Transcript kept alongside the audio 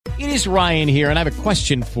It is Ryan here, and I have a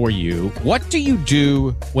question for you. What do you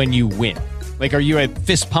do when you win? Like, are you a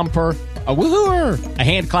fist pumper, a woohooer, a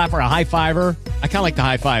hand clapper, a high fiver? I kind of like the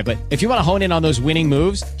high five, but if you want to hone in on those winning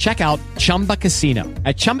moves, check out Chumba Casino.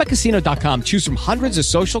 At ChumbaCasino.com, choose from hundreds of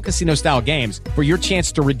social casino-style games for your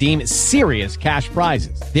chance to redeem serious cash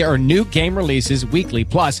prizes. There are new game releases weekly,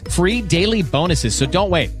 plus free daily bonuses. So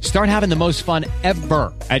don't wait. Start having the most fun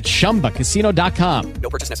ever at ChumbaCasino.com.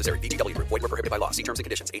 No purchase necessary. VGW Group. Void where prohibited by law. See terms and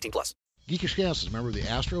conditions. 18+. Geekish Chaos is a member of the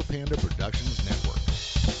Astro Panda Productions Network.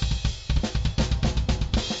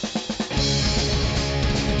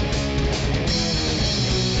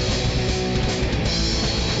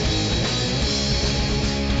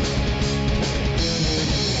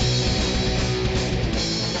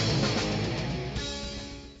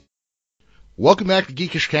 Welcome back to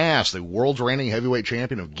Geekish Cast, the world's reigning heavyweight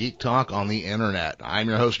champion of geek talk on the internet. I'm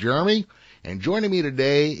your host, Jeremy, and joining me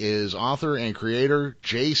today is author and creator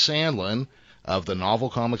Jay Sandlin of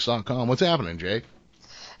thenovelcomics.com. What's happening, Jay?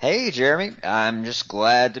 Hey, Jeremy. I'm just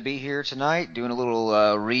glad to be here tonight, doing a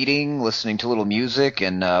little reading, listening to a little music,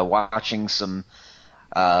 and watching some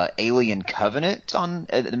Alien Covenant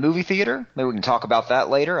at the movie theater. Maybe we can talk about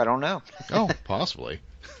that later. I don't know. Oh, possibly.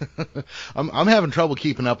 I'm having trouble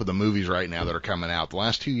keeping up with the movies right now that are coming out. The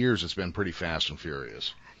last 2 years, it's been pretty fast and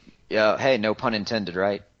furious. Yeah. Hey, no pun intended,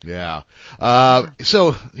 right? Yeah.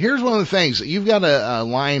 So here's one of the things. You've got a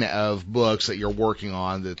line of books that you're working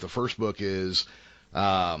on. That the first book is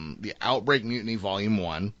the Outbreak Mutiny Volume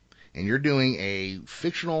 1, and you're doing a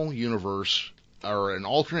fictional universe or an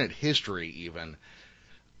alternate history even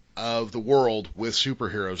of the world with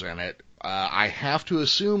superheroes in it. I have to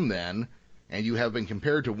assume then, and you have been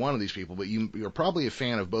compared to one of these people, but you're probably a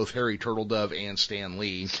fan of both Harry Turtledove and Stan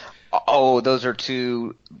Lee. Oh, those are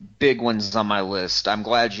two big ones on my list. I'm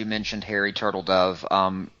glad you mentioned Harry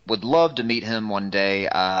Turtledove. Would love to meet him one day.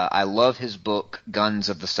 I love his book, Guns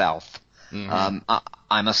of the South. Mm-hmm.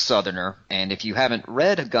 I'm a Southerner, and if you haven't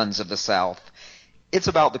read Guns of the South, it's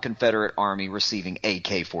about the Confederate Army receiving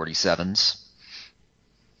AK-47s.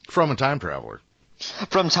 From a time traveler.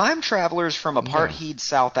 From time travelers from apartheid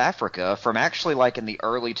South Africa, from actually like in the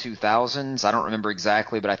early 2000s. I don't remember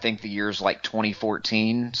exactly, but I think the year's like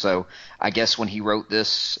 2014. So I guess when he wrote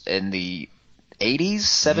this in the 80s,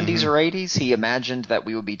 70s or 80s, he imagined that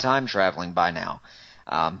we would be time traveling by now.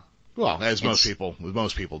 Well, as most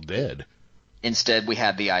people did. Instead, we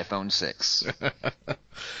had the iPhone 6.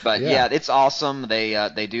 But yeah, it's awesome.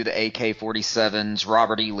 They do the AK-47s.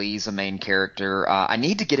 Robert E. Lee's a main character. I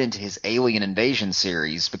need to get into his Alien Invasion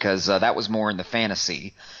series because that was more in the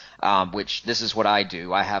fantasy, which this is what I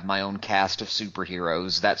do. I have my own cast of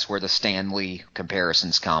superheroes. That's where the Stan Lee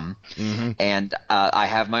comparisons come. Mm-hmm. And I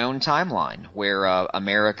have my own timeline where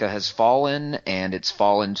America has fallen, and it's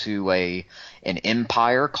fallen to an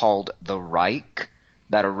empire called the Reich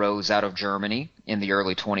that arose out of Germany in the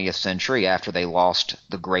early 20th century after they lost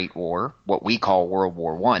the Great War, what we call World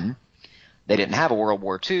War I. They didn't have a World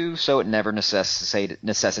War II, so it never necessitated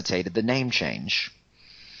the name change.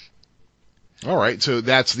 All right, so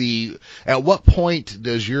that's at what point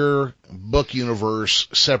does your book universe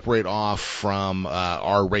separate off from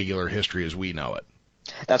our regular history as we know it?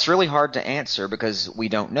 That's really hard to answer because we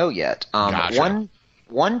don't know yet. Gotcha.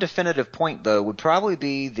 One definitive point, though, would probably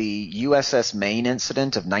be the USS Maine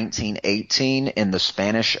incident of 1918 in the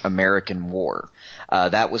Spanish-American War.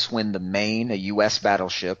 That was when the Maine, a U.S.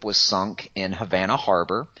 battleship, was sunk in Havana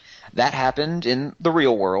Harbor. That happened in the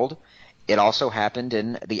real world. It also happened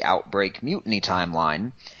in the Outbreak Mutiny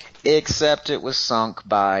timeline, except it was sunk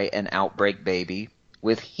by an Outbreak baby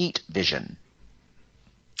with heat vision.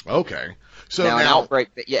 Okay. So now,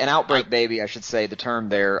 an outbreak baby, I should say the term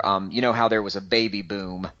there. You know how there was a baby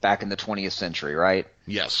boom back in the 20th century, right?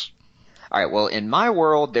 Yes. All right. Well, in my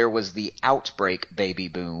world, there was the outbreak baby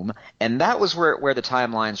boom, and that was where the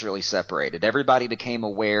timelines really separated. Everybody became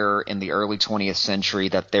aware in the early 20th century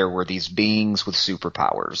that there were these beings with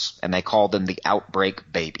superpowers, and they called them the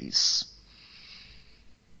outbreak babies.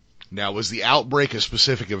 Now, was the outbreak a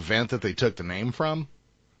specific event that they took the name from?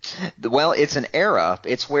 Well, it's an era.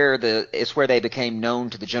 It's where they became known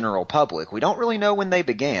to the general public. We don't really know when they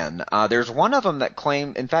began. There's one of them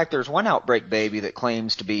there's one outbreak baby that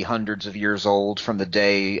claims to be hundreds of years old from the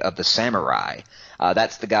day of the samurai.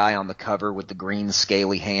 That's the guy on the cover with the green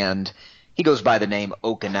scaly hand. He goes by the name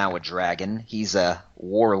Okinawa Dragon. He's a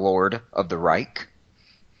warlord of the Reich.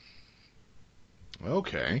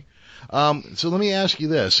 Okay. So let me ask you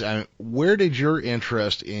this. Where did your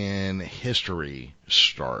interest in history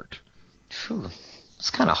start? It's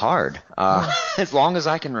kind of hard. As long as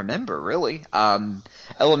I can remember, really.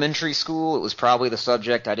 Elementary school, it was probably the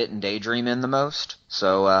subject I didn't daydream in the most.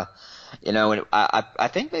 So, I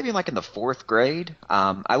think maybe like in the 4th grade.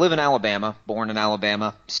 I live in Alabama, born in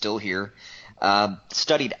Alabama, still here.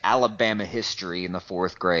 Studied Alabama history in the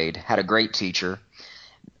 4th grade. Had a great teacher.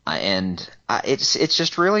 It's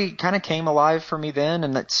just really kind of came alive for me then,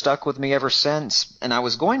 and it stuck with me ever since. And I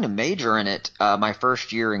was going to major in it my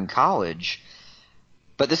first year in college.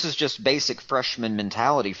 But this is just basic freshman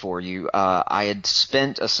mentality for you. I had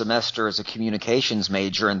spent a semester as a communications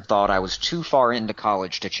major and thought I was too far into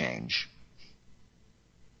college to change.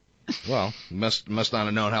 Well, must not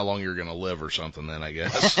have known how long you were going to live or something then, I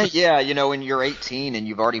guess. Yeah, when you're 18 and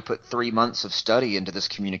you've already put 3 months of study into this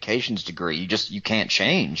communications degree, you can't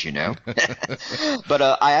change, But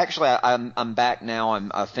I'm back now.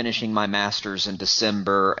 I'm finishing my master's in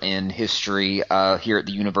December in history here at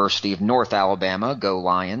the University of North Alabama. Go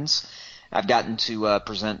Lions! I've gotten to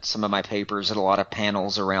present some of my papers at a lot of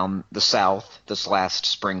panels around the South this last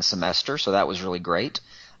spring semester, so that was really great.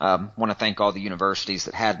 Want to thank all the universities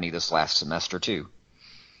that had me this last semester, too.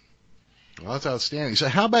 Well, that's outstanding. So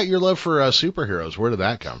how about your love for superheroes? Where did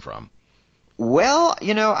that come from? Well,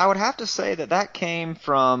 I would have to say that came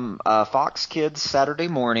from Fox Kids Saturday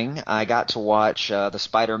morning. I got to watch the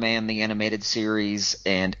Spider-Man, the animated series,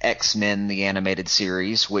 and X-Men, the animated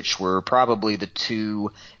series, which were probably the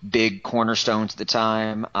 2 big cornerstones at the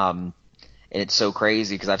time. And it's so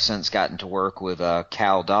crazy because I've since gotten to work with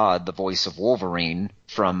Cal Dodd, the voice of Wolverine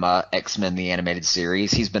from X-Men, the animated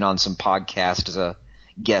series. He's been on some podcasts as a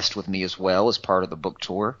guest with me as well as part of the book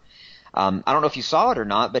tour. I don't know if you saw it or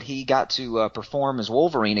not, but he got to perform as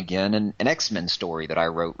Wolverine again in an X-Men story that I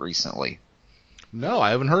wrote recently. No, I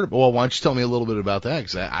haven't heard of it. Well, why don't you tell me a little bit about that?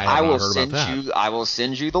 Because I haven't heard about that. I will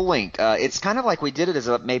send you the link. It's kind of like we did it as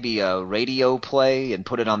maybe a radio play and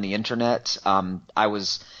put it on the internet. I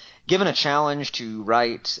was given a challenge to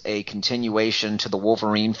write a continuation to the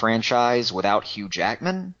Wolverine franchise without Hugh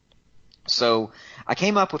Jackman. So I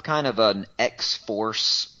came up with kind of an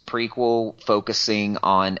X-Force prequel focusing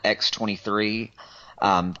on X-23,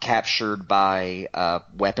 captured by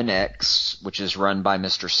Weapon X, which is run by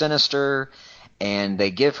Mr. Sinister, and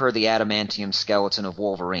they give her the adamantium skeleton of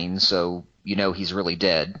Wolverine, so he's really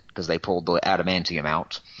dead because they pulled the adamantium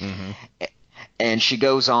out. Mm-hmm. And she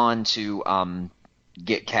goes on to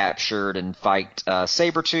get captured and fight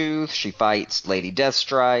Sabretooth. She fights Lady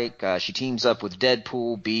Deathstrike. She teams up with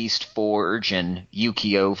Deadpool, Beast, Forge, and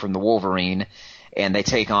Yukio from the Wolverine, and they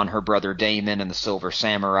take on her brother Damon and the Silver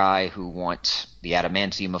Samurai, who want the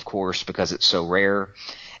adamantium, of course, because it's so rare.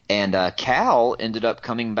 And Cal ended up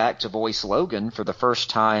coming back to voice Logan for the first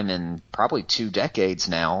time in probably 2 decades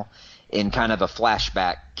now in kind of a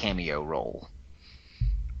flashback cameo role.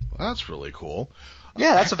 Well, that's really cool.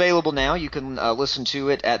 Yeah, that's available now. You can listen to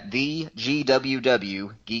it at the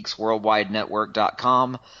GWW,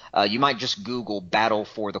 GeeksWorldWideNetwork.com. You might just Google Battle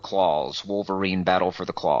for the Claws, Wolverine Battle for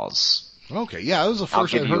the Claws. Okay, yeah, that was the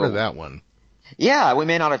first I'd heard of that one. Yeah, we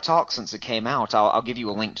may not have talked since it came out. I'll give you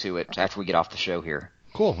a link to it after we get off the show here.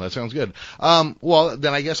 Cool, that sounds good. Well,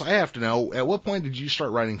 then I guess I have to know, at what point did you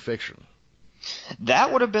start writing fiction?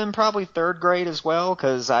 That would have been probably 3rd grade as well,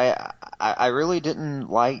 because I really didn't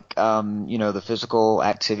like the physical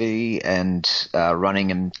activity and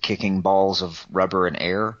running and kicking balls of rubber and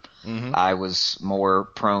air. Mm-hmm. I was more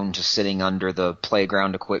prone to sitting under the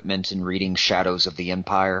playground equipment and reading Shadows of the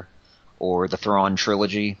Empire or the Thrawn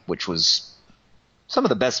trilogy, which was some of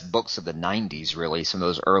the best books of the 90s, really, some of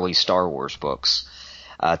those early Star Wars books.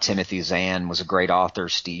 Timothy Zahn was a great author,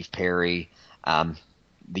 Steve Perry,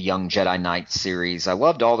 the Young Jedi Knight series. I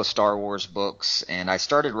loved all the Star Wars books, and I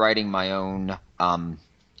started writing my own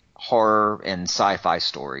horror and sci-fi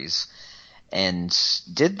stories, and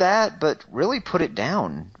did that, but really put it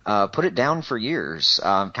down for years.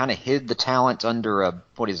 Kind of hid the talent under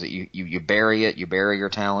what is it? You bury it, you bury your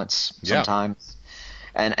talents sometimes.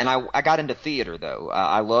 Yeah. And I got into theater, though.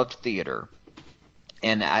 I loved theater.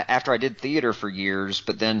 And after I did theater for years,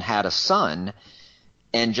 but then had a son,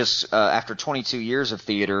 and just after 22 years of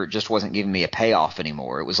theater, it just wasn't giving me a payoff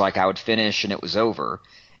anymore. It was like I would finish and it was over.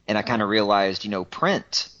 And I kind of realized,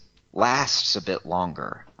 print lasts a bit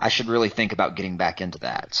longer. I should really think about getting back into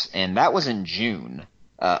that. And that was in June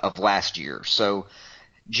of last year. So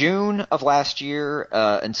June of last year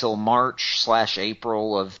until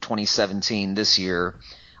March/April of 2017 this year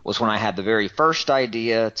was when I had the very first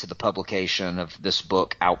idea to the publication of this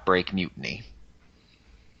book, Outbreak Mutiny.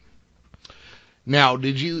 Now,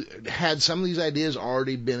 had some of these ideas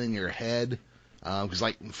already been in your head Because,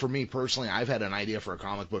 like, for me personally, I've had an idea for a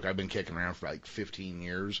comic book I've been kicking around for like 15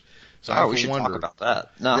 years. So I we should talk about that.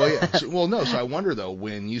 No. Well, yeah. So I wonder, though,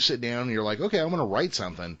 when you sit down and you're like, okay, I'm going to write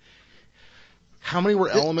something, how many were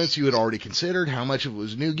elements you had already considered? How much of it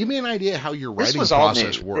was new? Give me an idea how your writing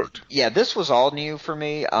process worked. Yeah, this was all new for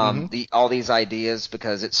me, all these ideas,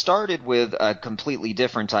 because it started with a completely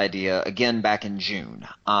different idea, again, back in June.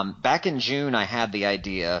 Back in June, I had the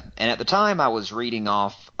idea, and at the time I was reading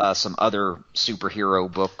off some other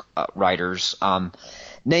superhero book writers,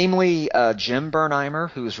 namely Jim Bernheimer,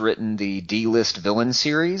 who's written the D-List Villain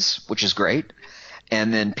series, which is great.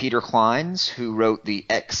 And then Peter Clines, who wrote the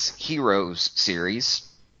X-Heroes series,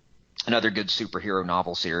 another good superhero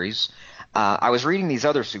novel series. I was reading these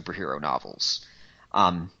other superhero novels.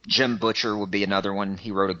 Jim Butcher would be another one.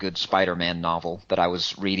 He wrote a good Spider-Man novel that I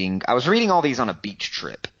was reading. I was reading all these on a beach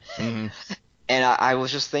trip. Mm-hmm. And I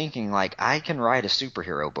was just thinking, like, I can write a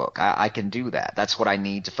superhero book. I can do that. That's what I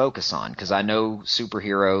need to focus on, because I know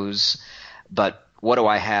superheroes, but what do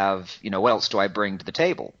I have? What else do I bring to the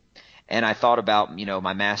table? And I thought about,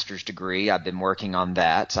 my master's degree. I've been working on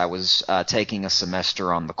that. I was taking a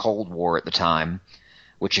semester on the Cold War at the time,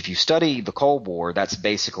 which if you study the Cold War, that's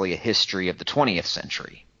basically a history of the 20th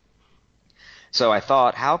century. So I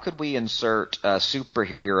thought, how could we insert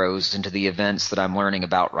superheroes into the events that I'm learning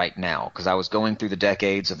about right now? Because I was going through the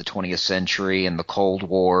decades of the 20th century and the Cold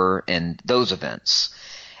War and those events.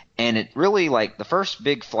 And it really, like, the first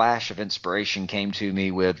big flash of inspiration came to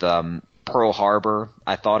me with Pearl Harbor.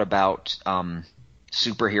 I thought about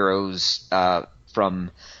superheroes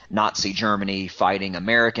from Nazi Germany fighting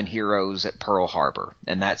American heroes at Pearl Harbor,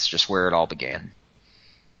 and that's just where it all began.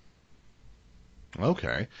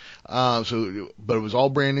 Okay. But it was all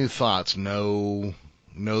brand new thoughts, no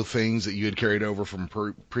things that you had carried over from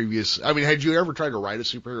previous. I mean, had you ever tried to write a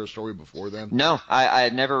superhero story before then? No, I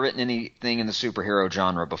had never written anything in the superhero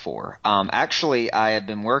genre before. Actually, I had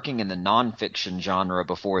been working in the nonfiction genre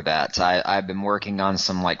before that. I've been working on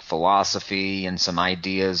some like philosophy and some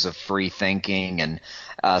ideas of free thinking and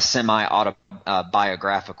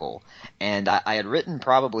semi-autobiographical. And I had written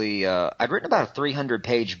I'd written about a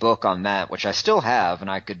 300-page book on that, which I still have,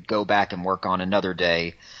 and I could go back and work on another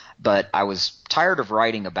day. But I was tired of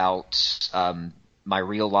writing about my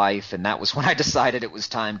real life, and that was when I decided it was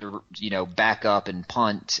time to, back up and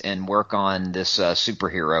punt and work on this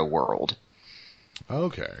superhero world.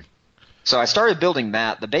 Okay. So I started building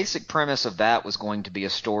that. The basic premise of that was going to be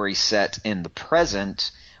a story set in the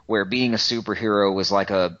present, where being a superhero was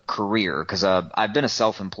like a career, because I've been a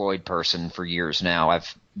self-employed person for years now.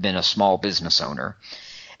 I've been a small business owner.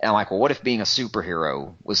 And I'm like, well, what if being a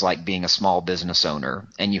superhero was like being a small business owner,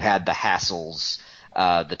 and you had the hassles,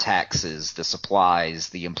 the taxes, the supplies,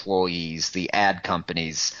 the employees, the ad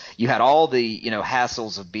companies. You had all the,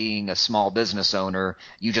 hassles of being a small business owner.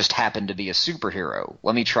 You just happened to be a superhero.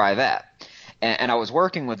 Let me try that. And I was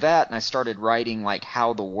working with that, and I started writing like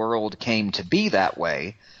how the world came to be that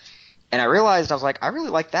way. And I realized, I was like, I really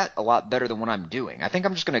like that a lot better than what I'm doing. I think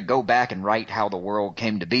I'm just going to go back and write how the world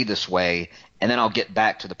came to be this way, and then I'll get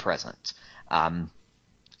back to the present.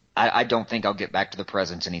 I don't think I'll get back to the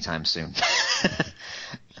present anytime soon.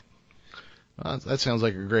 That sounds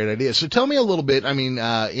like a great idea. So tell me a little bit,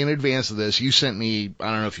 in advance of this, you sent me,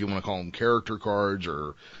 I don't know if you want to call them character cards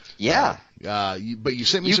or... Yeah. But you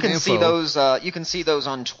sent me some info. You can see those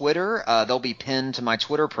on Twitter. They'll be pinned to my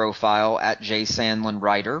Twitter profile at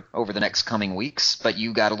 @JSandlinWriter over the next coming weeks. But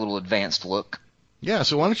you got a little advanced look. Yeah.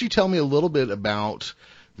 So why don't you tell me a little bit about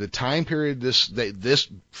the time period this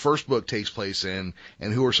first book takes place in,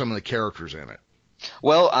 and who are some of the characters in it?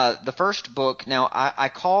 Well, the first book, now I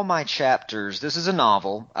call my chapters, this is a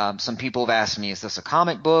novel. Some people have asked me, is this a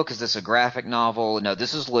comic book? Is this a graphic novel? No,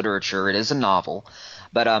 this is literature. It is a novel.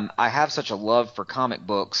 But I have such a love for comic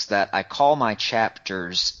books that I call my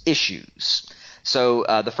chapters issues. So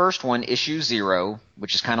the first one, issue 0,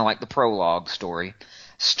 which is kind of like the prologue story,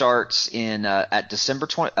 starts in at December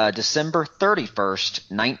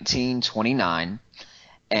 31st, 1929,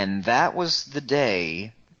 and that was the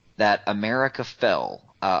day that America fell.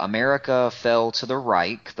 America fell to the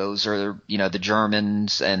Reich. Those are, the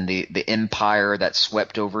Germans and the empire that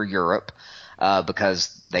swept over Europe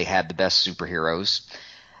because they had the best superheroes,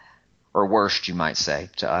 or worst, you might say,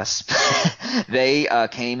 to us. They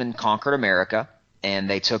came and conquered America, and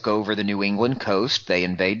they took over the New England coast. They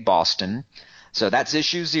invade Boston. So that's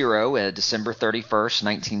issue 0, December 31st,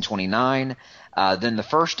 1929. Then the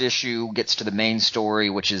first issue gets to the main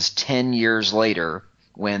story, which is 10 years later,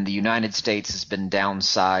 when the United States has been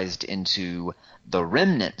downsized into the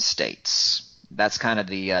remnant states. That's kind of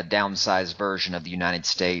the downsized version of the United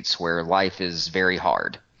States, where life is very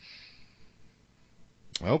hard.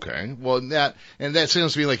 Okay. Well, that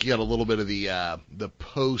sounds to me like you got a little bit of the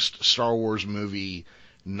post Star Wars movie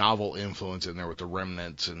novel influence in there with the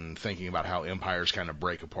remnants and thinking about how empires kind of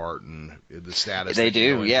break apart and the status They that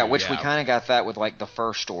you do, go yeah, into. which we kind of got that with like the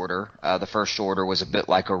First Order. The First Order was a bit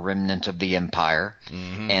like a remnant of the Empire.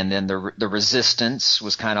 And then the Resistance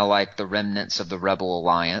was kind of like the remnants of the Rebel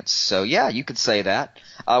Alliance. So yeah, you could say that.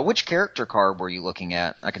 Which character card were you looking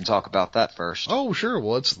at? I can talk about that first. Oh, sure.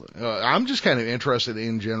 Well, I'm just kind of interested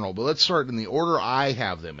in general, but let's start in the order I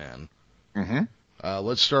have them in.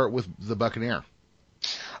 Let's start with the Buccaneer.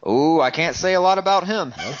 Oh, I can't say a lot about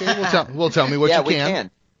him. Okay, well, tell me what you can.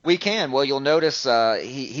 We can. Well, you'll notice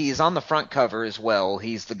he's on the front cover as well.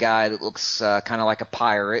 He's the guy that looks kind of like a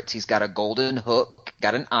pirate. He's got a golden hook,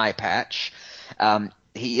 got an eye patch.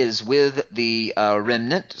 He is with the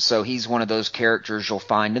Remnant, so he's one of those characters you'll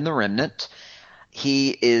find in the Remnant.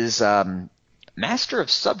 He is Master of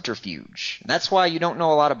Subterfuge. That's why you don't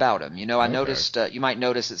know a lot about him. I noticed you might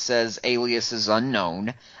notice it says alias is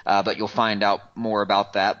unknown, but you'll find out more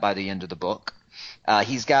about that by the end of the book.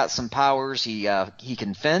 He's got some powers. He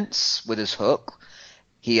can fence with his hook.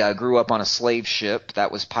 He grew up on a slave ship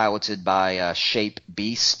that was piloted by shape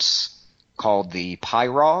beasts called the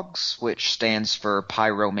Pyrogs, which stands for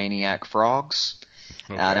Pyromaniac Frogs.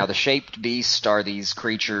 Okay. Now, the shaped beasts are these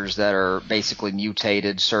creatures that are basically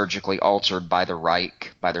mutated, surgically altered by the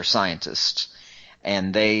Reich, by their scientists.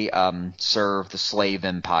 And they serve the slave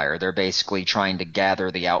empire. They're basically trying to gather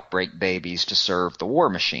the outbreak babies to serve the war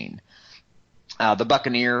machine. The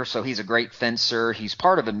Buccaneer, so he's a great fencer. He's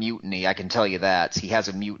part of a mutiny, I can tell you that. He has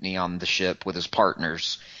a mutiny on the ship with his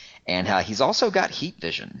partners. And he's also got heat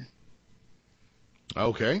vision.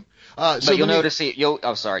 Okay. But you'll notice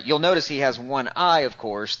he has one eye, of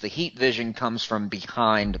course. The heat vision comes from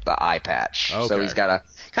behind the eye patch. Okay. So he's got a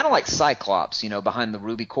kind of like Cyclops, behind the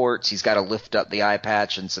ruby quartz. He's got to lift up the eye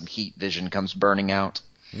patch and some heat vision comes burning out.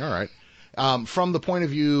 All right. From the point of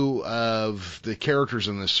view of the characters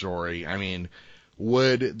in this story, I mean,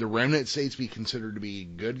 would the Remnant States be considered to be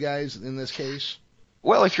good guys in this case?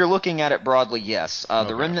 Well, if you're looking at it broadly, yes.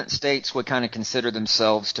 The Remnant States would kind of consider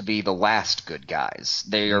themselves to be the last good guys.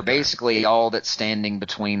 They are basically all that's standing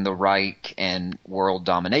between the Reich and world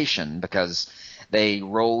domination because they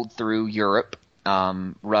rolled through Europe,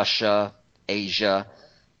 Russia, Asia.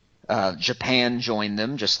 Japan joined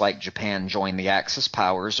them, just like Japan joined the Axis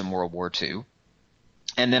powers in World War II.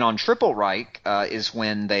 And then on Triple Reich is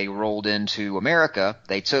when they rolled into America.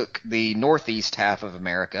 They took the northeast half of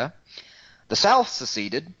America. The South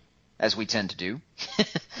seceded, as we tend to do,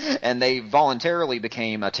 and they voluntarily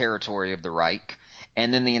became a territory of the Reich.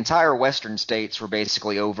 And then the entire western states were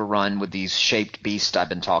basically overrun with these shaped beasts I've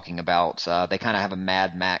been talking about. They kind of have a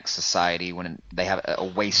Mad Max society when they have a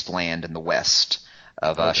wasteland in the west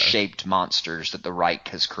of shaped monsters that the Reich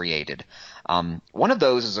has created. One of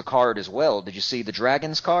those is a card as well. Did you see the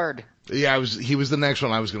Dragon's card? Yeah, he was the next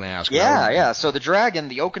one I was going to ask. Yeah. So the dragon,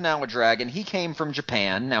 the Okinawa dragon, he came from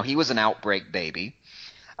Japan. Now, he was an outbreak baby.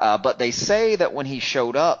 But they say that when he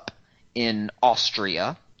showed up in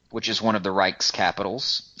Austria, which is one of the Reich's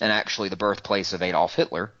capitals, and actually the birthplace of Adolf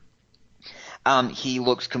Hitler, he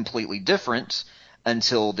looked completely different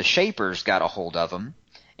until the Shapers got a hold of him.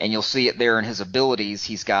 And you'll see it there in his abilities.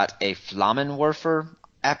 He's got a Flammenwerfer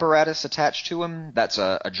apparatus attached to him. That's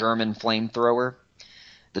a German flamethrower.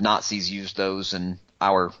 The Nazis used those in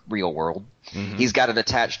our real world. Mm-hmm. He's got it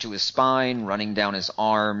attached to his spine, running down his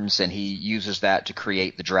arms, and he uses that to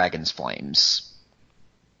create the dragon's flames.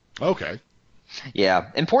 Okay.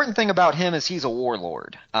 Yeah. Important thing about him is he's a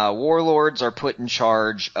warlord. Warlords are put in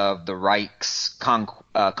charge of the Reich's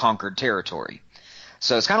conquered territory.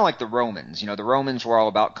 So it's kind of like the Romans. The Romans were all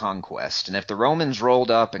about conquest. And if the Romans rolled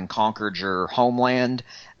up and conquered your homeland,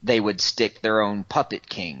 they would stick their own puppet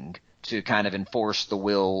king to kind of enforce the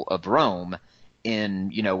will of Rome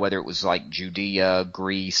in, whether it was like Judea,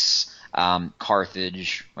 Greece,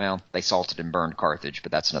 Carthage. Well, they salted and burned Carthage,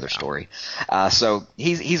 but that's another story. So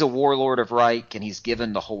he's a warlord of Reich, and he's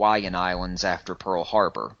given the Hawaiian Islands after Pearl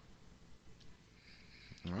Harbor.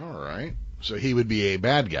 All right. So he would be a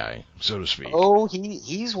bad guy, so to speak. Oh,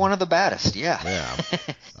 he's one of the baddest, yeah.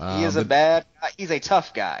 He is he's a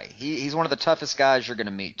tough guy. He's one of the toughest guys you're going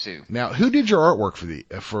to meet, too. Now, who did your artwork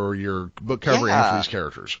for your book cover and for these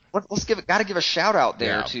characters? Gotta give a shout out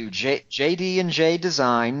there to JD&J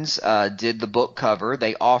Designs, did the book cover.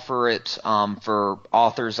 They offer it for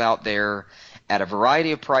authors out there at a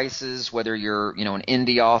variety of prices, whether you're, an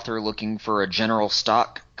indie author looking for a general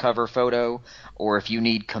stock cover photo, or if you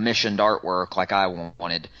need commissioned artwork like I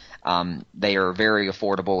wanted, they are very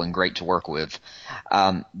affordable and great to work with.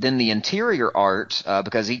 Then the interior art,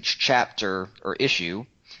 because each chapter or issue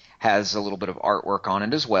has a little bit of artwork on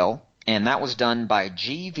it as well, and that was done by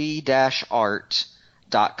gv-art.com.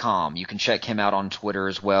 You can check him out on Twitter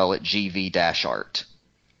as well at gv-art.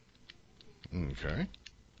 Okay.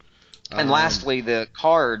 And lastly, the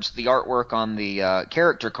cards, the artwork on the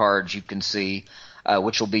character cards you can see,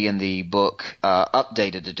 which will be in the book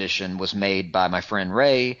updated edition, was made by my friend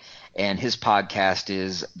Ray, and his podcast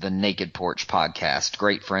is the Naked Porch Podcast.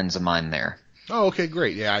 Great friends of mine there. Oh, okay,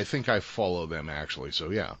 great. Yeah, I think I follow them actually,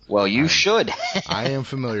 so yeah. Well, you should. I am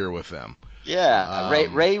familiar with them. Yeah,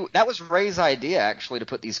 Ray. That was Ray's idea actually to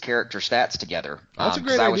put these character stats together. That's a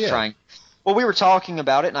great idea. Well, we were talking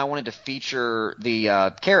about it, and I wanted to feature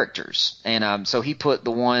the characters, and so he put the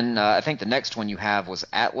one. I think the next one you have was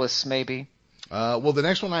Atlas, maybe. Well, the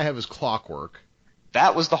next one I have is Clockwork.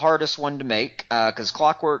 That was the hardest one to make because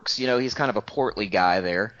Clockwork's, he's kind of a portly guy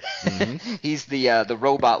there. Mm-hmm. He's the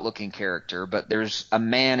robot-looking character, but there's a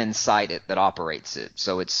man inside it that operates it,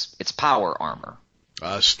 so it's power armor.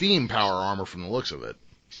 Steam power armor from the looks of it.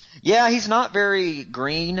 Yeah, he's not very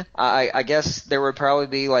green. I guess there would probably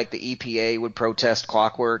be like the EPA would protest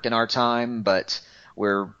Clockwork in our time, but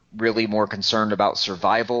we're really more concerned about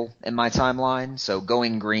survival in my timeline, so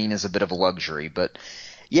going green is a bit of a luxury. But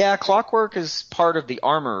yeah, Clockwork is part of the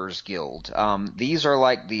Armorers Guild. These are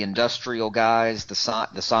like the industrial guys, the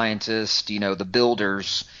scientists, the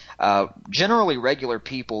builders, generally regular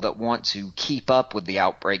people that want to keep up with the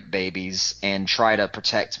outbreak babies and try to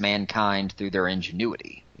protect mankind through their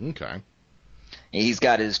ingenuity. Okay. He's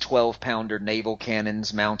got his 12-pounder naval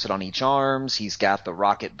cannons mounted on each arms. He's got the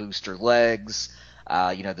rocket booster legs,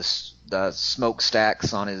 the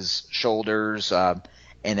smokestacks on his shoulders, and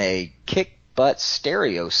a kick-butt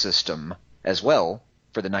stereo system as well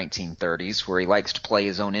for the 1930s, where he likes to play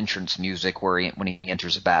his own entrance music when he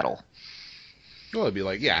enters a battle. Well, it'd be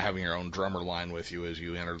like, having your own drummer line with you as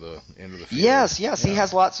you enter the field. Yes, yeah. He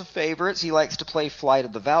has lots of favorites. He likes to play Flight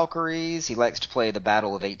of the Valkyries. He likes to play the Battle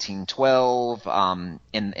of 1812.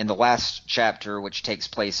 In the last chapter, which takes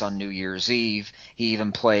place on New Year's Eve, he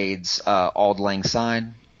even played Auld Lang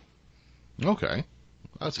Syne. Okay.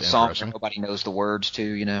 That's interesting. Song that nobody knows the words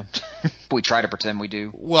to, We try to pretend we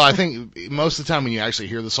do. Well, I think most of the time when you actually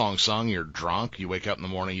hear the song sung, you're drunk. You wake up in the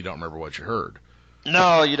morning, you don't remember what you heard.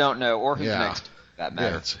 No, you don't know. Or who's next. That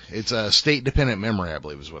matter. Yeah, it's a state-dependent memory, I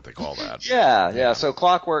believe, is what they call that. Yeah. So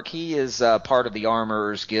Clockwork, he is part of the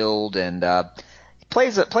Armorers Guild, and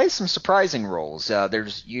plays some surprising roles.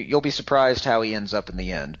 You'll be surprised how he ends up in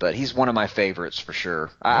the end, but he's one of my favorites for sure.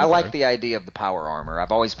 Okay. I like the idea of the power armor.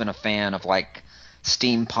 I've always been a fan of like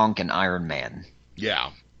steampunk and Iron Man.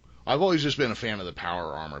 Yeah, I've always just been a fan of the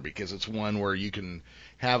power armor because it's one where you can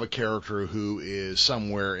have a character who is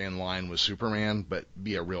somewhere in line with Superman, but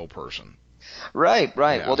be a real person. Right.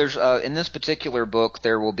 Yeah. Well, there's in this particular book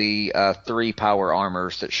there will be 3 power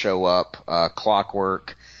armors that show up.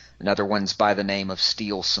 Clockwork, another one's by the name of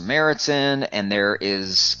Steel Samaritan, and there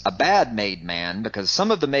is a bad Made Man because some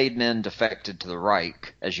of the Made Men defected to the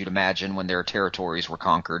Reich, as you'd imagine, when their territories were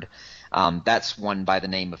conquered. That's one by the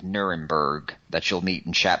name of Nuremberg that you'll meet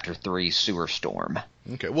in Chapter 3, Sewer Storm.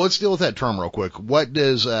 Okay, well, let's deal with that term real quick. What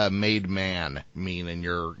does made man mean in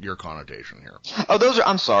your connotation here? Oh,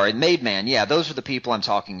 I'm sorry, made man. Yeah, those are the people I'm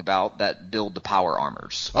talking about that build the power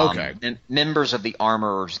armors. Okay. And members of the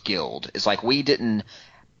Armorers Guild. It's like we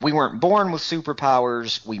weren't born with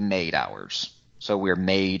superpowers, we made ours. So we're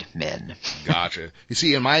made men. Gotcha. You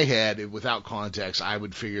see, in my head, without context, I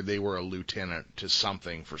would figure they were a lieutenant to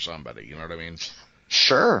something for somebody. You know what I mean?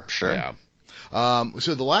 Sure. Yeah.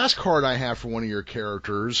 So the last card I have for one of your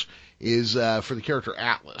characters is for the character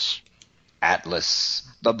Atlas. Atlas,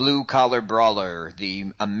 the blue-collar brawler,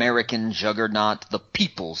 the American juggernaut, the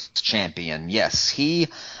people's champion. Yes, he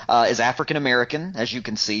is African-American, as you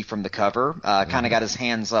can see from the cover. Kind of got his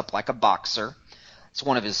hands up like a boxer. It's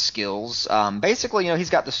one of his skills. Basically, he's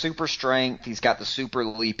got the super strength. He's got the super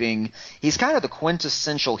leaping. He's kind of the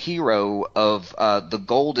quintessential hero of the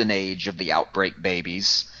golden age of the outbreak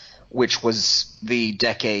babies, which was the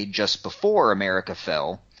decade just before America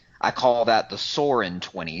fell. I call that the Soarin'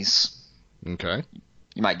 20s. Okay.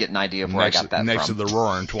 You might get an idea of where I got that next from. Next to the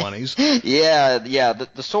Roaring 20s. Yeah.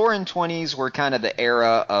 The Soarin' 20s were kind of the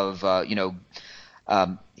era of,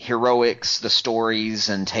 heroics. The stories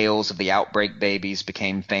and tales of the outbreak babies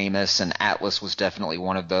became famous, and Atlas was definitely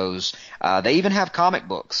one of those. They even have comic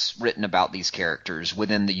books written about these characters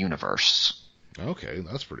within the universe. Okay,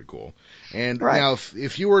 that's pretty cool. And Right. now,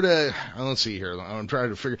 if you were to, let's see here, I'm trying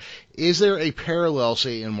to figure, is there a parallel,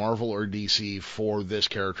 say, in Marvel or DC for this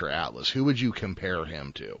character Atlas? Who would you compare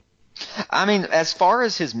him to? I mean, as far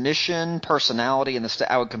as his mission, personality, and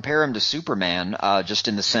I would compare him to Superman, just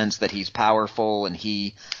in the sense that he's powerful and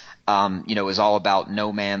he, is all about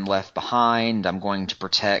no man left behind. I'm going to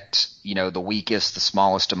protect, the weakest, the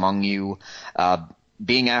smallest among you.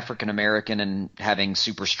 Being African American and having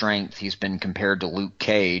super strength, he's been compared to Luke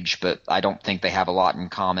Cage, but I don't think they have a lot in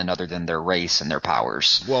common other than their race and their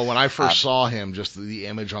powers. Well, when I first saw him, just the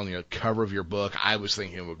image on the cover of your book, I was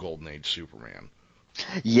thinking of a Golden Age Superman.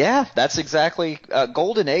 Yeah, that's exactly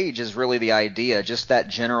Golden Age is really the idea, just that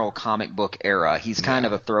general comic book era. He's kind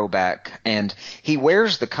of a throwback, and he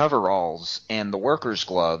wears the coveralls and the worker's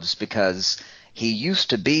gloves because he used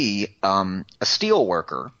to be a steel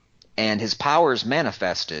worker, and his powers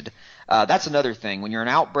manifested. That's another thing. When you're an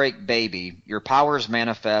outbreak baby, your powers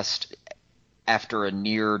manifest after a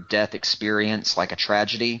near-death experience, like a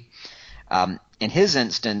tragedy. In his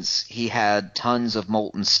instance, he had tons of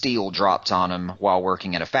molten steel dropped on him while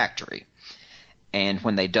working at a factory. And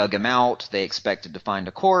when they dug him out, they expected to find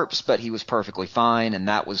a corpse, but he was perfectly fine, and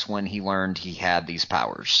that was when he learned he had these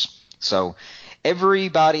powers. So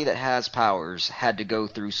everybody that has powers had to go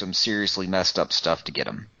through some seriously messed up stuff to get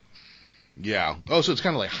them. Yeah. Oh, so it's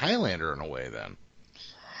kind of like Highlander in a way, then.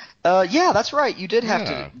 Yeah, that's right. You did have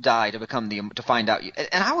to die to to find out.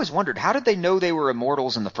 And I always wondered, how did they know they were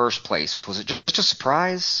immortals in the first place? Was it just a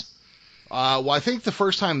surprise? Well, I think the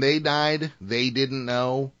first time they died, they didn't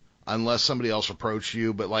know unless somebody else approached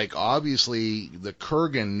you. But, obviously, the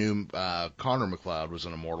Kurgan knew Connor McLeod was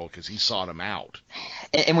an immortal because he sought him out.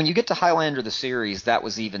 And when you get to Highlander the series, that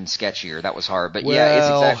was even sketchier. That was hard. But, yeah,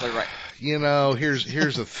 it's exactly right.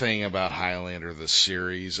 Here's the thing about Highlander the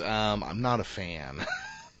series. I'm not a fan.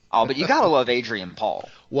 Oh, but you gotta love Adrian Paul.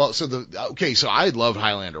 Well, so I loved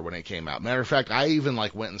Highlander when it came out. Matter of fact, I even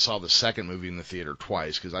went and saw the second movie in the theater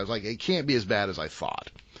twice because I was like, it can't be as bad as I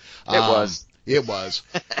thought. It was. It was.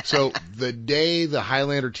 So the day the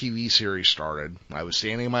Highlander TV series started, I was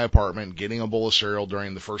standing in my apartment getting a bowl of cereal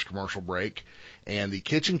during the first commercial break, and the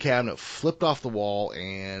kitchen cabinet flipped off the wall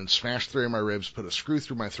and smashed 3 of my ribs, put a screw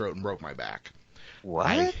through my throat, and broke my back. What?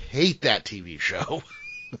 I hate that TV show.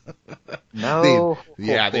 No.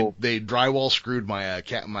 They drywall screwed my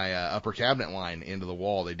upper cabinet line into the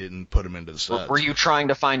wall. They didn't put them into the studs. Were you trying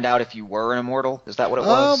to find out if you were an immortal? Is that what it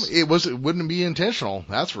was? It wouldn't be intentional,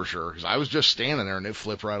 that's for sure. Because I was just standing there and it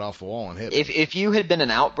flipped right off the wall and hit me. If you had been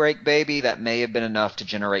an outbreak baby, that may have been enough to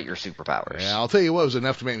generate your superpowers. Yeah, I'll tell you what, it was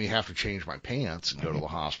enough to make me have to change my pants and go to the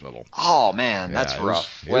hospital. Oh man, that's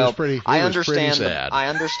rough. It was pretty sad. I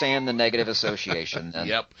understand the negative association. Then.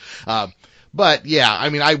 Yep. But yeah, I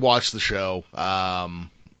mean, I watched the show.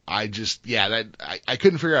 I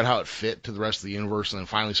couldn't figure out how it fit to the rest of the universe, and then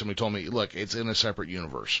finally somebody told me, look, it's in a separate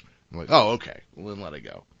universe. I'm like, oh, okay, well then let it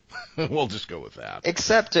go. We'll just go with that.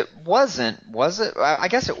 Except it wasn't, was it? I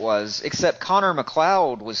guess it was. Except Connor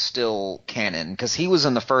McLeod was still canon because he was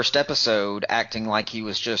in the first episode acting like he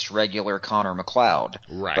was just regular Connor McLeod.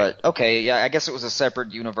 Right. But okay, yeah, I guess it was a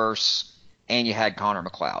separate universe. And you had Connor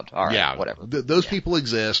McLeod. All right, yeah, whatever. Those people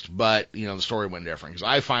exist, but, the story went different. Because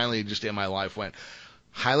I finally, just in my life, went,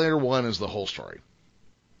 Highlander 1 is the whole story.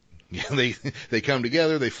 Yeah, they come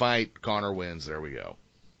together, they fight, Connor wins, there we go.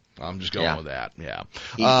 I'm just going with that, yeah.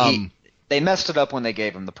 They messed it up when they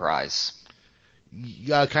gave him the prize.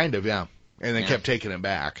 Yeah, kind of, yeah. And they kept taking it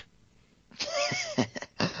back.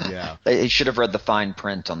 Yeah. They should have read the fine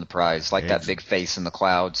print on the prize, that big face in the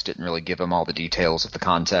clouds didn't really give him all the details of the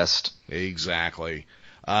contest. Exactly.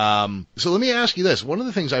 So let me ask you this. One of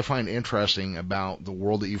the things I find interesting about the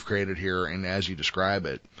world that you've created here, and as you describe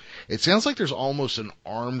it, it sounds like there's almost an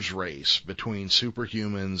arms race between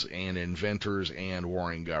superhumans and inventors and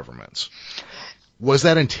warring governments. Was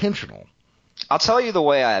that intentional? I'll tell you the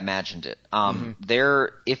way I imagined it.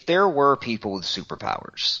 If there were people with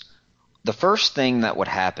superpowers, the first thing that would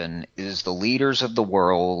happen is the leaders of the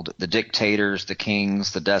world, the dictators, the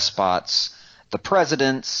kings, the despots, the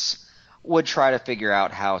presidents, would try to figure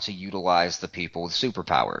out how to utilize the people with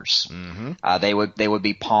superpowers. They would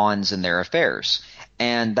be pawns in their affairs.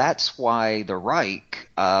 And that's why the Reich,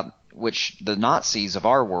 which the Nazis of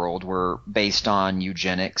our world were based on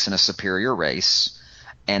eugenics and a superior race,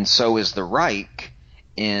 and so is the Reich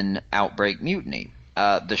in Outbreak Mutiny.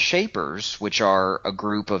 The Shapers, which are a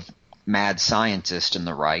group of mad scientists in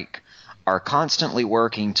the Reich, are constantly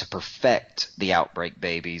working to perfect the Outbreak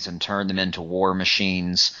babies and turn them into war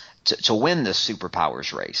machines to win this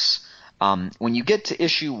superpowers race. When you get to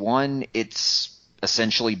issue 1, it's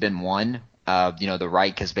essentially been won. The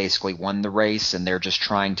Reich has basically won the race, and they're just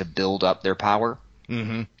trying to build up their power.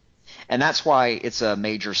 Mm-hmm. And that's why it's a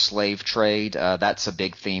major slave trade. That's a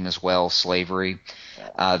big theme as well, slavery.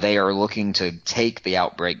 They are looking to take the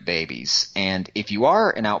outbreak babies. And if you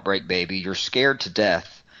are an outbreak baby, you're scared to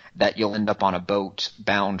death that you'll end up on a boat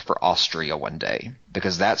bound for Austria one day,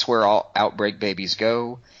 because that's where all outbreak babies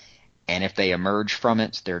go. And if they emerge from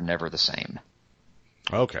it, they're never the same.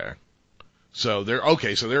 Okay. So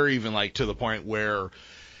they're even like to the point where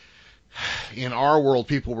in our world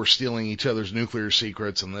people were stealing each other's nuclear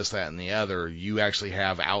secrets and this, that, and the other. You actually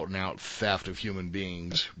have out and out theft of human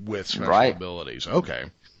beings with special abilities. Okay.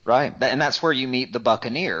 Right. And that's where you meet the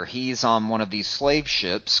Buccaneer. He's on one of these slave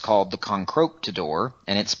ships called the Concroctador,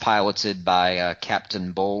 and it's piloted by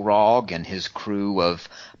Captain Bullrog and his crew of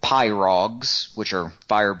Pyrogs, which are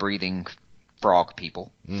fire-breathing frog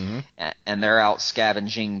people. Mm-hmm. And they're out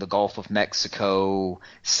scavenging the Gulf of Mexico,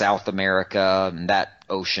 South America, and that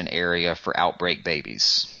ocean area for outbreak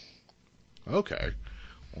babies. Okay.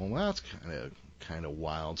 Well, that's kind of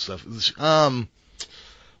wild stuff.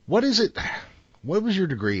 What is it? What was your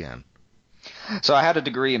degree in? So I had a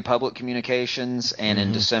degree in public communications, and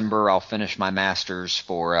in December I'll finish my master's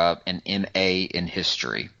for an MA in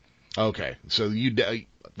history. Okay, so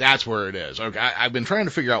that's where it is. Okay, I've been trying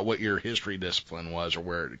to figure out what your history discipline was or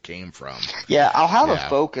where it came from. Yeah, I'll have a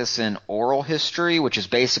focus in oral history, which is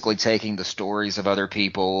basically taking the stories of other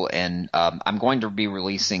people, and I'm going to be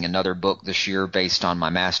releasing another book this year based on my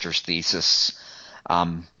master's thesis.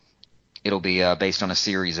 It'll be based on a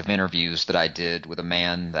series of interviews that I did with a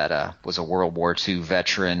man that was a World War II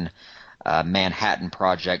veteran, Manhattan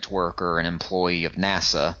Project worker, and employee of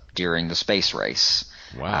NASA during the space race.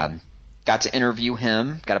 Wow. Got to interview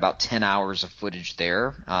him, got about 10 hours of footage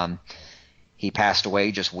there. He passed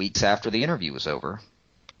away just weeks after the interview was over.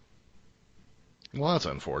 Well, that's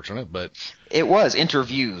unfortunate, but... It was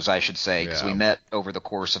interviews, I should say, because we met over the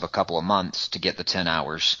course of a couple of months to get the 10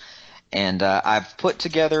 hours. And I've put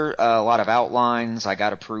together a lot of outlines. I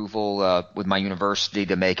got approval with my university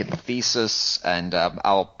to make it the thesis, and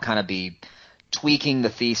I'll kind of be tweaking the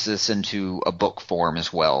thesis into a book form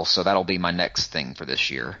as well. So that'll be my next thing for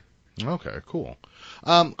this year. Okay, cool.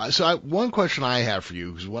 One question I have for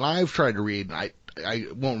you is when I've tried to read, I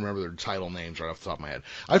won't remember their title names right off the top of my head.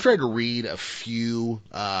 I've tried to read a few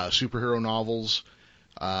superhero novels.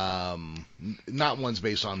 Not ones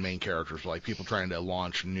based on main characters, but like people trying to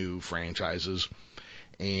launch new franchises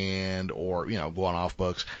or one-off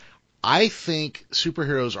books. I think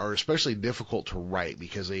superheroes are especially difficult to write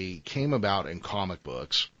because they came about in comic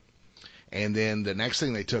books, and then the next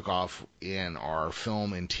thing they took off in are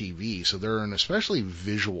film and TV, so they're an especially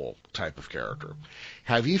visual type of character.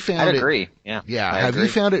 Have you found I'd agree. Yeah. Have you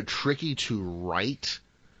found it tricky to write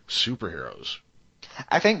superheroes?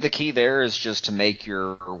 I think the key there is just to make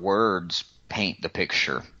your words paint the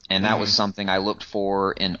picture. And that was something I looked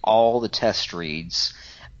for in all the test reads,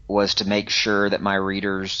 was to make sure that my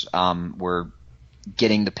readers were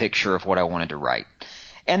getting the picture of what I wanted to write.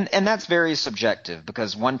 And that's very subjective,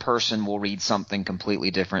 because one person will read something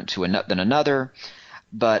completely different than another.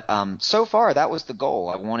 But so far, that was the goal.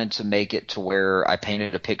 I wanted to make it to where I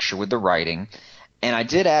painted a picture with the writing. And I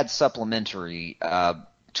did add supplementary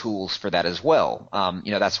tools for that as well.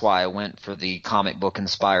 That's why I went for the comic book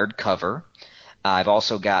inspired cover. I've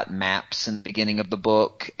also got maps in the beginning of the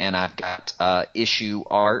book, and I've got issue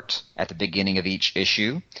art at the beginning of each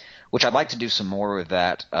issue, which I'd like to do some more with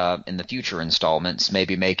that in the future installments.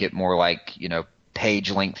 Maybe make it more like page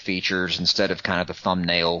length features instead of kind of the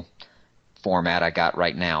thumbnail format I got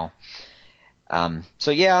right now.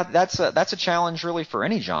 So yeah, that's a challenge really for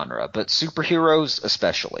any genre, but superheroes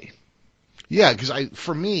especially. Yeah, because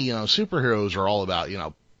for me, superheroes are all about,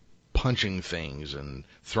 punching things and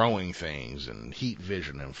throwing things and heat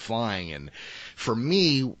vision and flying. And for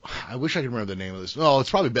me, I wish I could remember the name of this. Well, it's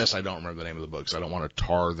probably best I don't remember the name of the book, because I don't want to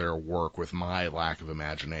tar their work with my lack of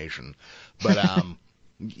imagination. But,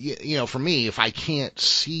 for me, if I can't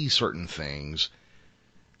see certain things,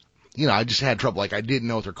 I just had trouble. Like, I didn't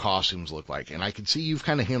know what their costumes looked like. And I can see you've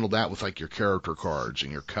kind of handled that with, like, your character cards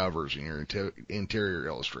and your covers and your interior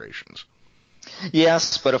illustrations.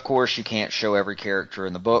 Yes, but of course you can't show every character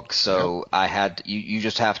in the book, so you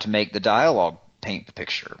just have to make the dialogue paint the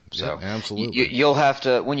picture. So absolutely. You'll have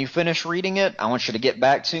to, when you finish reading it, I want you to get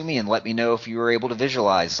back to me and let me know if you were able to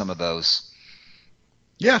visualize some of those.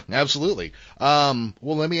 Yeah, absolutely. Well,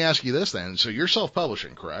 let me ask you this then. So you're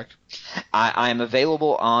self-publishing, correct? I am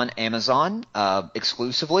available on Amazon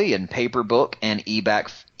exclusively in paper book and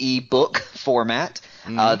ebook format.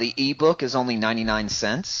 The ebook is only 99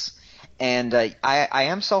 cents. And I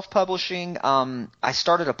am self-publishing. I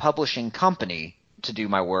started a publishing company to do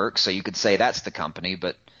my work, so you could say that's the company,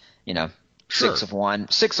 but, you know, Sure.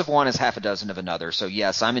 Six of one is half a dozen of another. So,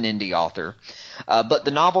 yes, I'm an indie author. But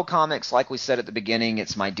the novel comics, like we said at the beginning,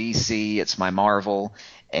 it's my DC, it's my Marvel,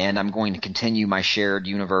 and I'm going to continue my shared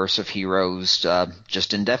universe of heroes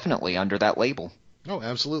just indefinitely under that label. Oh,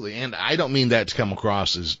 absolutely. And I don't mean that to come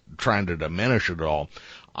across as trying to diminish it at all.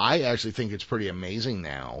 I actually think it's pretty amazing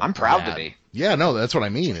now. I'm proud to be. Yeah, no, that's what I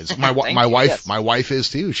mean. It's my Thank my you, wife. yes. My wife is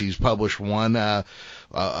too. She's published one a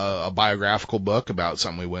biographical book about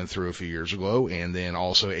something we went through a few years ago, and then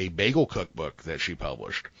also a bagel cookbook that she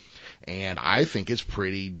published. And I think it's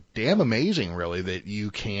pretty damn amazing, really, that you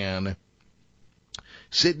can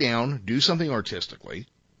sit down, do something artistically,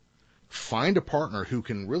 find a partner who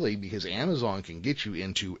can really, because Amazon can get you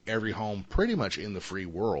into every home pretty much in the free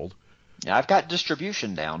world. Yeah, I've got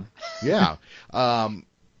distribution down. Yeah.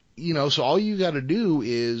 You know, so all you got to do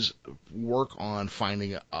is work on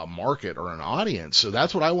finding a market or an audience. So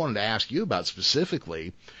that's what I wanted to ask you about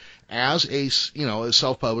specifically as a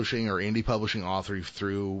self-publishing or indie publishing author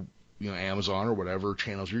through, Amazon or whatever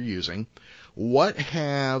channels you're using. What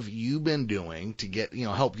have you been doing to get,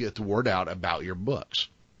 help get the word out about your books?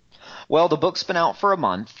 Well, the book's been out for a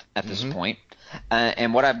month at this point.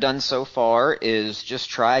 And what I've done so far is just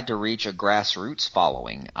tried to reach a grassroots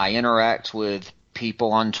following. I interact with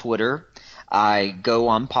people on Twitter. I go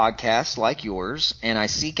on podcasts like yours, and I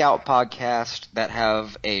seek out podcasts that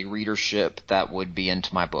have a readership that would be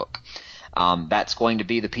into my book. That's going to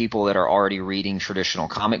be the people that are already reading traditional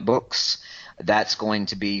comic books. That's going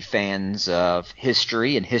to be fans of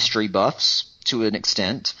history and history buffs to an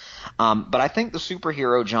extent. But I think the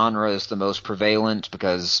superhero genre is the most prevalent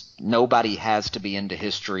because nobody has to be into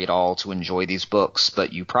history at all to enjoy these books,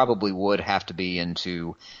 but you probably would have to be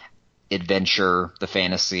into adventure, the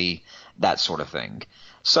fantasy, that sort of thing.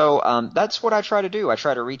 So that's what I try to do. I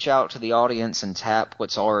try to reach out to the audience and tap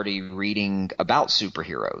what's already reading about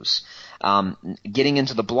superheroes. Getting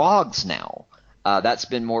into the blogs now. That's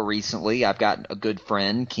been more recently. I've got a good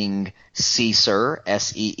friend, King Caesar,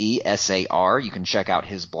 Seesar. You can check out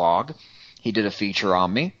his blog. He did a feature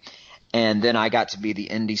on me. And then I got to be the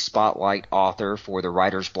Indie Spotlight author for the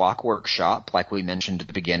Writer's Block Workshop, like we mentioned at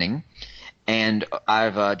the beginning. And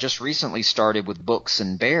I've just recently started with Books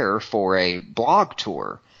and Bear for a blog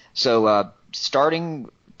tour. So starting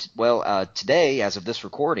today, as of this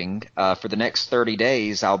recording, for the next 30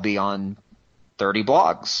 days, I'll be on 30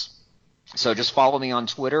 blogs. So just follow me on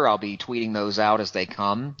Twitter. I'll be tweeting those out as they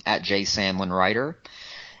come at @JSandlinWriter.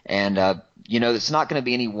 And, it's not going to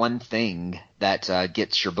be any one thing that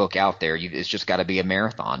gets your book out there. It's just got to be a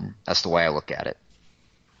marathon. That's the way I look at it.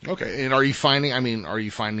 Okay. And are you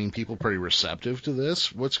finding people pretty receptive to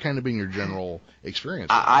this? What's kind of been your general experience?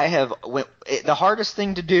 The hardest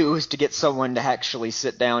thing to do is to get someone to actually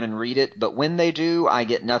sit down and read it. But when they do, I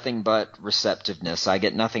get nothing but receptiveness. I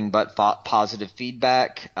get nothing but positive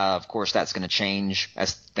feedback. Of course, that's going to change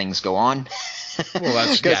as things go on. Well,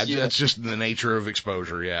 that's just the nature of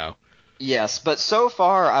exposure. Yeah. Yes, but so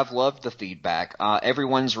far I've loved the feedback.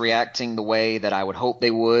 Everyone's reacting the way that I would hope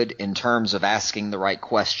they would in terms of asking the right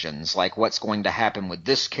questions, like what's going to happen with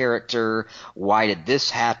this character, why did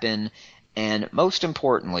this happen, and most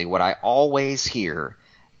importantly, what I always hear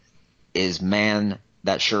is, man,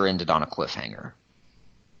 that sure ended on a cliffhanger.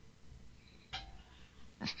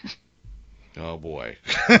 Oh boy!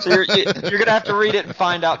 So you're gonna have to read it and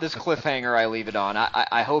find out this cliffhanger I leave it on.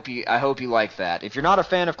 I hope you like that. If you're not a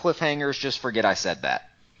fan of cliffhangers, just forget I said that.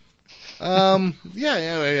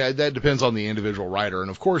 Yeah, that depends on the individual writer,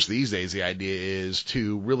 and of course these days the idea is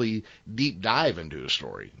to really deep dive into a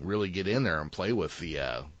story, really get in there and play with the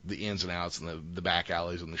ins and outs and the back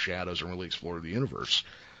alleys and the shadows, and really explore the universe.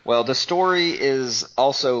 Well, the story is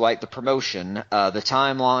also like the promotion. The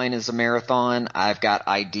timeline is a marathon. I've got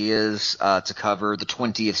ideas to cover the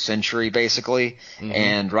 20th century, basically. Mm-hmm.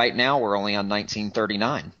 And right now we're only on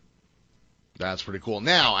 1939. That's pretty cool.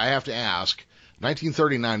 Now, I have to ask,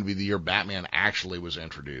 1939 would be the year Batman actually was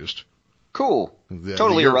introduced. Cool.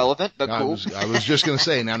 Totally irrelevant, but cool. I was just going to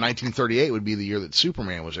say, now 1938 would be the year that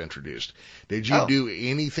Superman was introduced. Did you do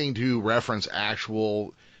anything to reference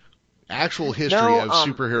actual history of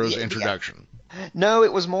superheroes' introduction? No,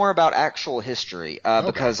 it was more about actual history,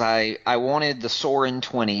 because I wanted the Soarin'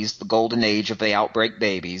 20s, the golden age of the outbreak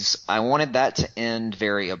babies. I wanted that to end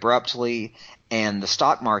very abruptly, and the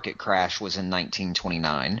stock market crash was in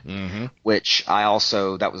 1929, which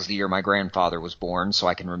that was the year my grandfather was born, so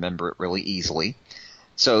I can remember it really easily.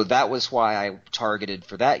 So that was why I targeted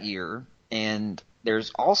for that year, and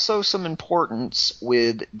there's also some importance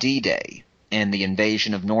with D-Day and the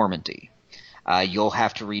invasion of Normandy. you'll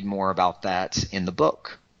have to read more about that in the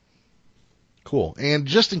book. Cool. And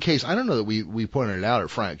just in case, I don't know that we pointed it out up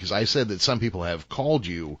front, because I said that some people have called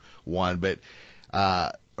you one, but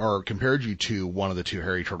or compared you to one of the two,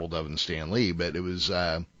 Harry Turtledove and Stan Lee, but it was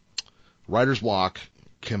Writer's Block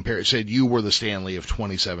said you were the Stan Lee of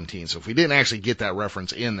 2017. So if we didn't actually get that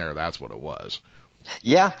reference in there, that's what it was.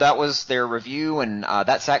 Yeah, that was their review, and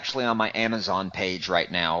that's actually on my Amazon page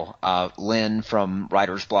right now. Lynn from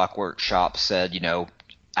Writer's Block Workshop said,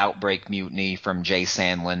 Outbreak Mutiny from Jay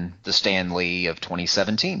Sandlin, the Stan Lee of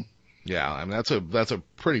 2017. Yeah, I mean, that's a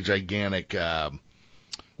pretty gigantic,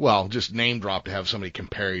 just name drop to have somebody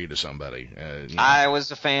compare you to somebody. I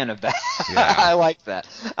was a fan of that. Yeah. I like that.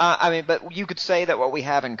 But you could say that what we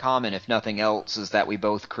have in common, if nothing else, is that we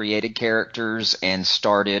both created characters and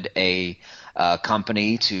started a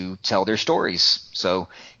company to tell their stories. So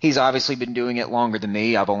he's obviously been doing it longer than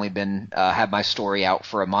me. I've only been had my story out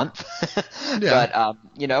for a month. Yeah. But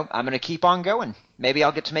I'm going to keep on going. Maybe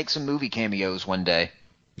I'll get to make some movie cameos one day.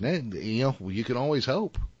 You can always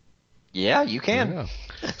hope. Yeah, you can. Yeah.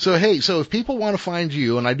 So if people want to find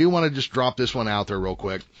you, and I do want to just drop this one out there real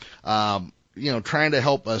quick, trying to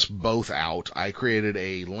help us both out, I created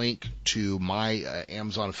a link to my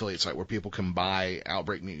Amazon affiliate site where people can buy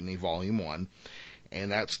Outbreak Mutiny Volume 1,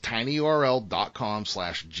 and that's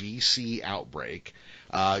tinyurl.com/GC Outbreak.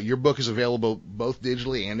 Your book is available both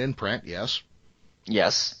digitally and in print, yes?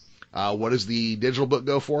 Yes. What does the digital book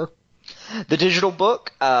go for? The digital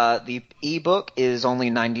book, the ebook is only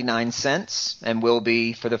 99 cents and will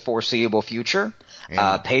be for the foreseeable future.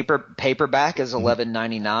 Paperback is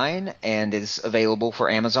 $11.99 and is available for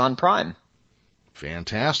Amazon Prime.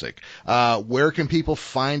 Fantastic. Where can people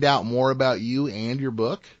find out more about you and your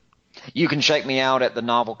book? You can check me out at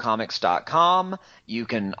thenovelcomics.com. You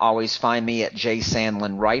can always find me at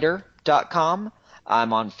jsandlinwriter.com.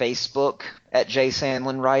 I'm on Facebook at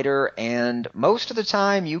jsandlinwriter, and most of the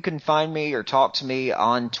time you can find me or talk to me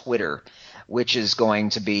on Twitter, which is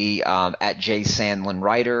going to be at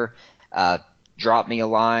jsandlinwriter. Drop me a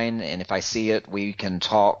line, and if I see it, we can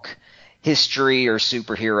talk history or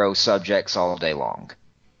superhero subjects all day long.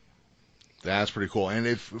 That's pretty cool. And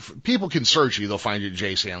if people can search you, they'll find you at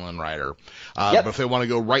J. Sandlin Writer. Yep. But if they want to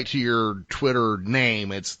go right to your Twitter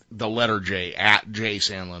name, it's the letter J, at J.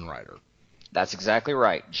 Sandlin Writer. That's exactly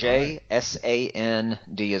right. JSAND as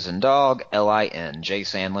in dog, LIN, J.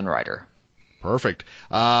 Sandlin Writer. Perfect.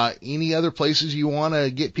 Any other places you want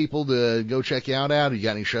to get people to go check you out at? You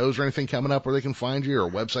got any shows or anything coming up where they can find you,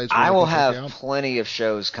 or websites? I will have plenty of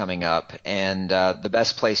shows coming up, and the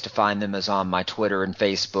best place to find them is on my Twitter and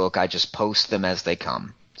Facebook. I just post them as they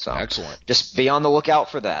come. So excellent. Just be on the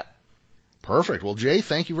lookout for that. Perfect. Well, Jay,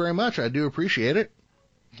 thank you very much. I do appreciate it.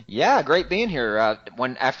 Yeah, great being here.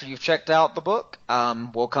 After you've checked out the book,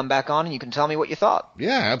 we'll come back on and you can tell me what you thought.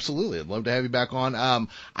 Yeah, absolutely. I'd love to have you back on.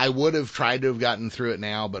 I would have tried to have gotten through it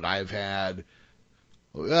now, but I've had,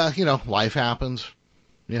 life happens.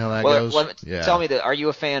 That goes. Yeah. Tell me are you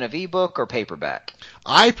a fan of ebook or paperback?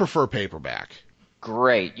 I prefer paperback.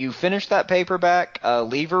 Great. You finish that paperback,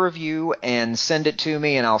 leave a review and send it to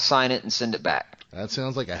me and I'll sign it and send it back. That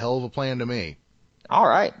sounds like a hell of a plan to me. All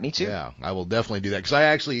right, me too. Yeah, I will definitely do that, because I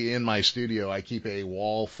actually, in my studio, I keep a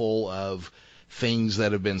wall full of things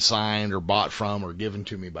that have been signed or bought from or given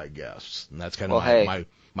to me by guests, and that's kind of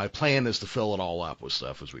my plan is to fill it all up with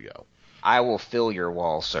stuff as we go. I will fill your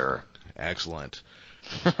wall, sir. Excellent.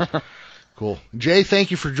 Cool. Jay, thank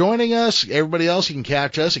you for joining us. Everybody else, you can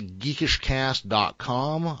catch us at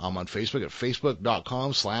geekishcast.com. I'm on Facebook at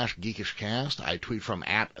facebook.com/geekishcast. I tweet from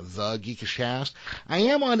at @thegeekishcast. I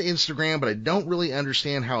am on Instagram, but I don't really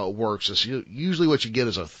understand how it works. It's usually what you get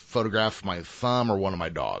is a photograph of my thumb or one of my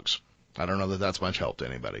dogs. I don't know that that's much help to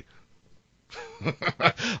anybody.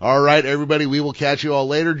 All right, everybody, we will catch you all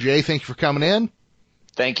later. Jay, thank you for coming in.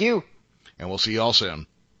 Thank you. And we'll see you all soon.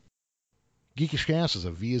 Geekish Cast is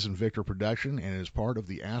a V as in Victor production and is part of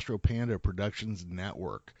the Astro Panda Productions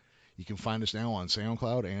Network. You can find us now on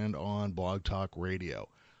SoundCloud and on Blog Talk Radio.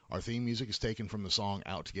 Our theme music is taken from the song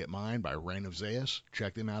Out to Get Mine by Reign of Zeus.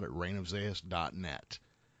 Check them out at reignofzeus.net.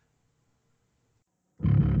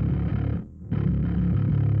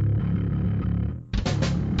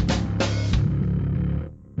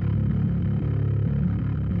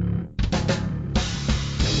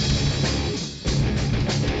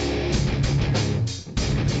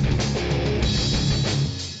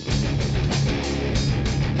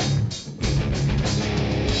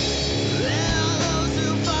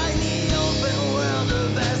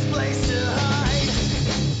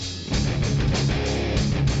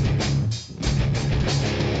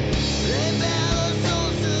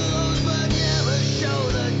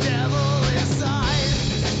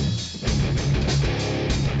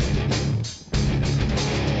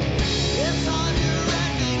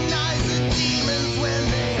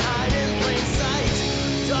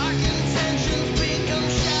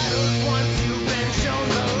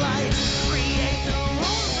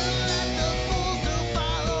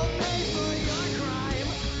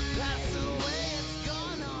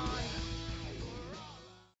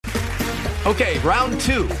 Okay, round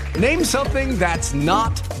two. Name something that's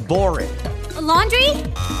not boring. A laundry?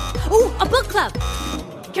 Ooh, a book club.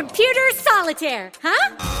 Computer solitaire,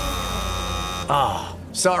 huh? Ah,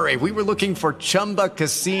 oh, sorry, we were looking for Chumba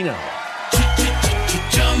Casino.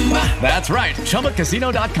 That's right,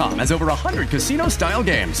 ChumbaCasino.com has over 100 casino-style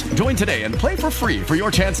games. Join today and play for free for your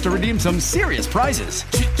chance to redeem some serious prizes.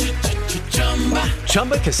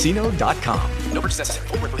 ChumbaCasino.com. No purchase necessary.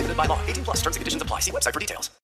 Void where prohibited by law. 18+ terms and conditions apply. See website for details.